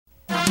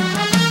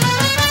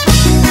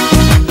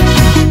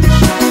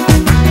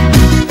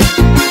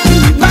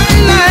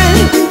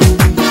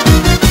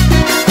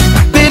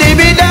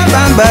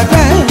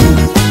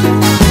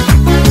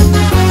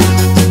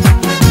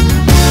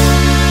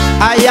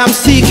am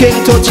seeking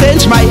to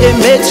change my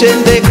image in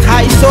the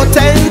Calypso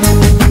tent.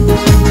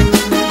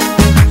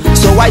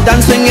 So I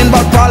done singing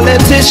about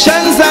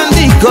politicians and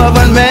the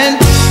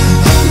government.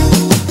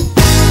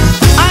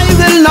 I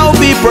will now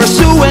be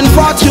pursuing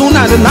fortune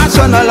and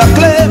national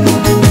acclaim.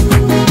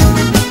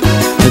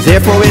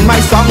 Therefore in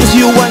my songs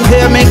you won't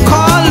hear me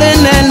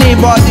calling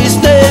anybody's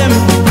name.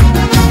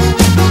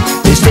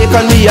 It's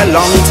taken me a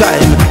long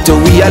time to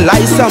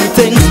realize some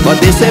things, but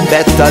they say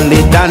better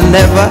late than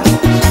never.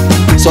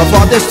 So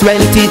for this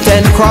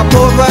 2010 crop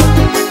over,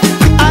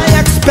 I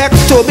expect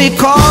to be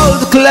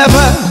called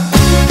clever.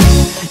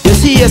 You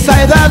see, it's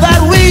either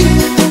that we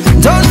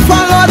don't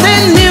follow the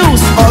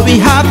news or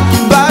we have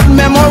bad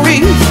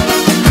memories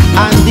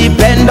and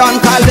depend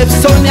on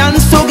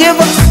Calypsonians to give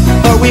us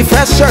a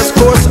refresher's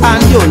course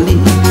annually.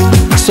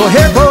 So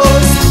here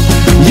goes.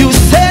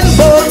 Usain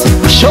Bolt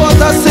showed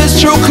us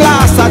his true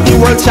class at the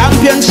World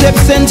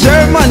Championships in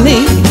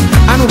Germany.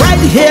 And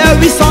right here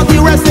we saw the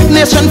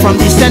resignation from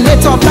the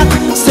senator, that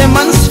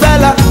Simmons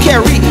fella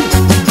Kerry.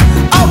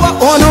 Our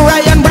own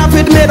Ryan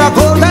Rapid made a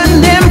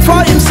golden name for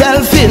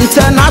himself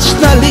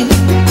internationally,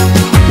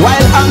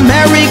 while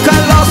America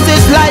lost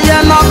its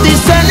lion of the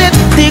Senate,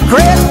 the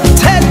great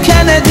Ted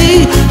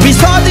Kennedy. We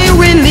saw the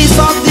release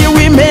of the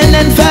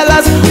remaining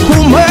fellas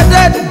who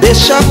murdered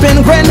Bishop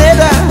in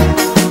Grenada,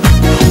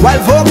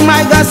 while Vogue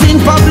magazine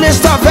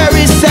published a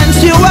very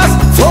sensuous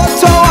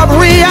photo of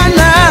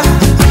Rihanna.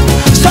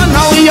 So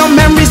now your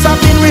memories have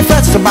been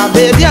refreshed,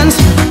 Barbadians.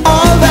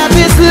 All that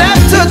is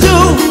left to do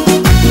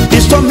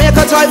is to make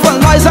a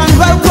joyful noise and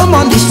welcome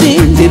on the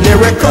scene the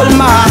lyrical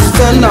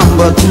master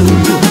number 2.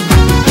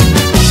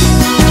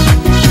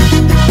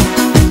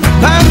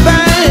 Bam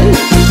bam,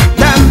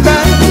 bam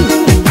bam,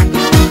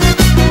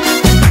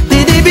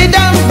 di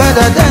dam ba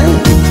da dam.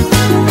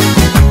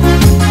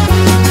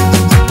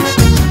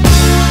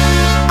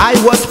 I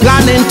was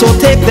planning to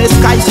take this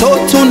Calypso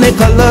to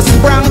Nicholas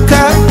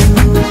Branca,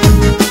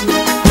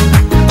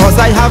 cause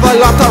I have a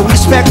lot of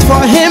respect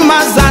for him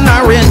as an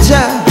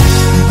arranger.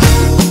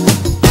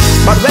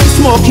 But when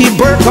Smokey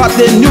Burke got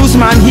the news,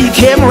 man, he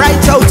came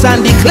right out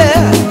and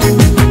declared,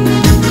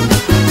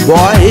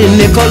 boy,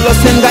 Nicholas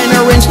and Guy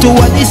arranged to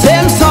the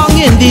same song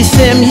in the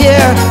same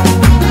year.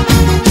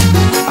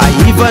 I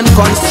even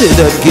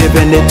considered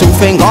giving it to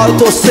Fingal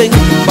to sing,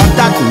 but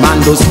that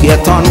man does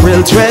get on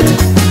real dread.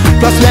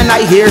 Plus when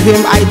I hear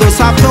him, I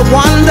just have to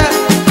wonder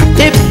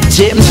if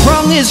James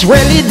Brown is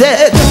really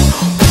dead.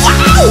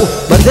 Wow!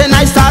 But then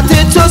I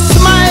started to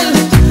smile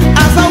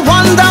as a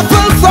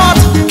wonderful thought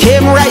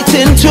came right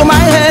into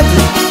my head.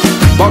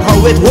 But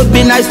how it would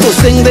be nice to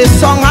sing this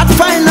song at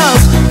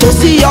finals, to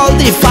see all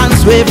the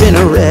fans waving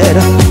red.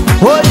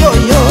 Oi,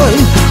 oi, oi.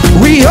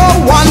 Rio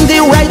won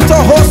the right to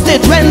host the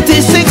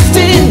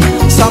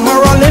 2016 Summer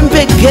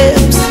Olympic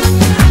Games.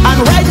 And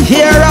right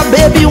here a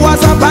baby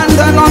was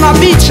abandoned on a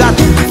beach at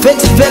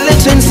Fix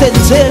Village in St.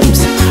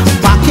 James.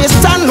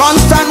 Pakistan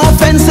launched an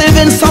offensive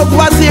in South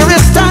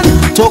Waziristan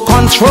to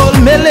control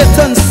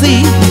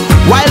militancy,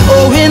 while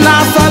Owen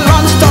Arthur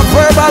launched a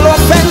verbal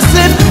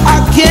offensive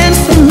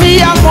against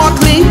Mia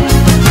Motley.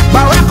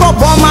 Barack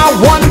Obama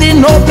won the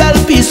Nobel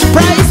Peace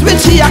Prize,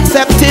 which he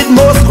accepted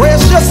most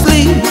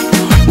graciously,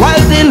 while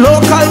the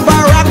local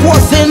Barack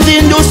was in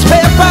the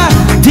newspaper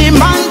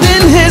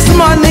demanding his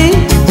money.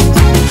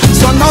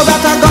 So now that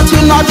I got you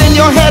nodding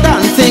your head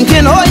and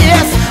thinking, oh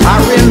yes,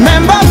 I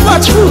remember for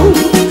true,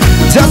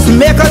 just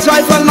make a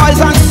joyful noise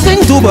and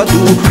sing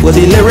dooba-doo with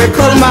the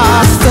lyrical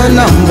master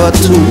number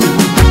 2.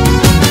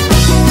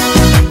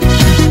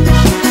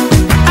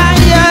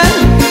 Aye,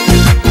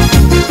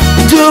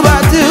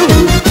 dooba-doo.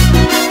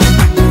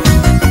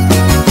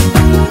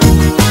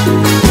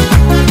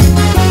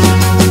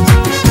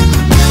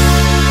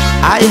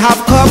 I have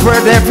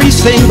covered every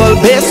single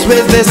base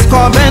with this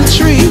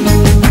commentary.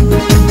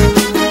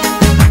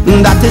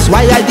 That is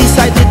why I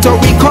decided to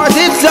record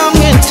it down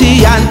in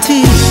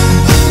TNT.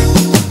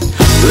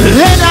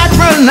 When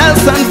Admiral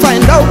Nelson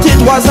find out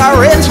it was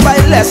arranged by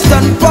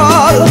Leston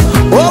Paul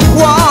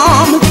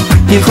Okwam,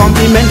 he'll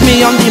compliment me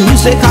on the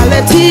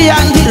musicality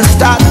and he'll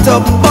start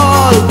to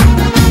ball.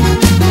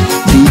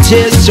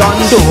 DJs John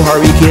Doe,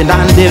 Hurricane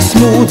and Dave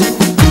Smooth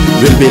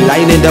will be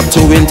lining up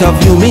to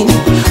interview me,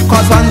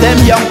 cause on them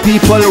young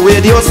people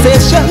radio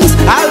stations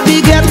I'll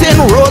be getting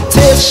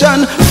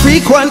rotation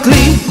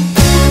frequently.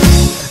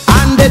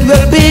 And it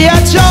will be a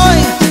joy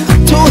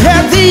to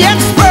hear the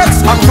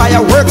experts on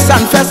fireworks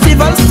and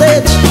festival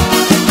stage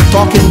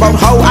talking about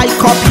how I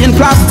copy in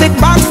plastic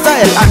bag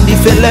style, and the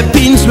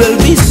Philippines will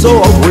be so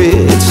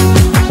outraged.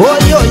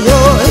 Oi, oi,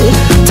 oi.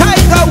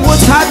 Tiger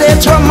Woods had a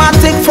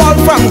traumatic fall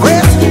from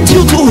grace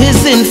due to his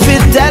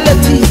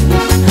infidelity,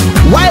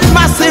 while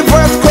massive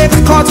earthquakes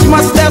caused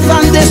mass death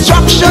and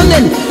destruction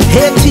in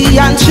Haiti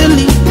and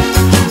Chile.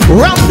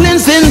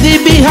 Rumblings in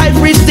the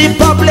beehive reached the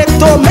public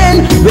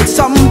domain, with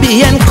some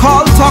being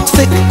called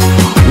toxic,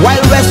 while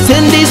West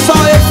Indies saw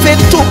it fit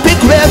to pick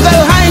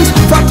Wavell Hines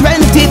for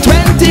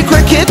 2020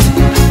 cricket.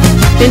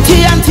 In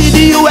TNT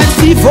the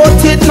UNC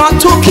voted not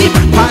to keep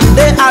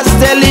Pandey as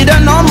their leader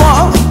no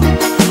more,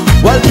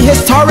 while the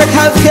Historic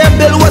healthcare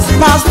bill was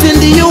passed in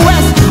the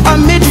US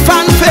amid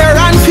fanfare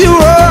and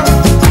furor.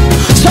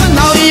 So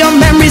now your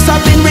memories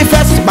have been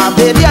refreshed,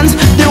 Barbadians.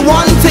 The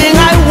one thing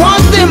I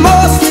want the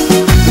most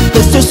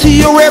is to see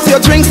you raise your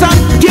drinks and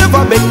give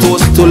a big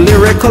toast to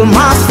lyrical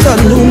master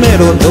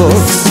numero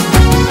dos.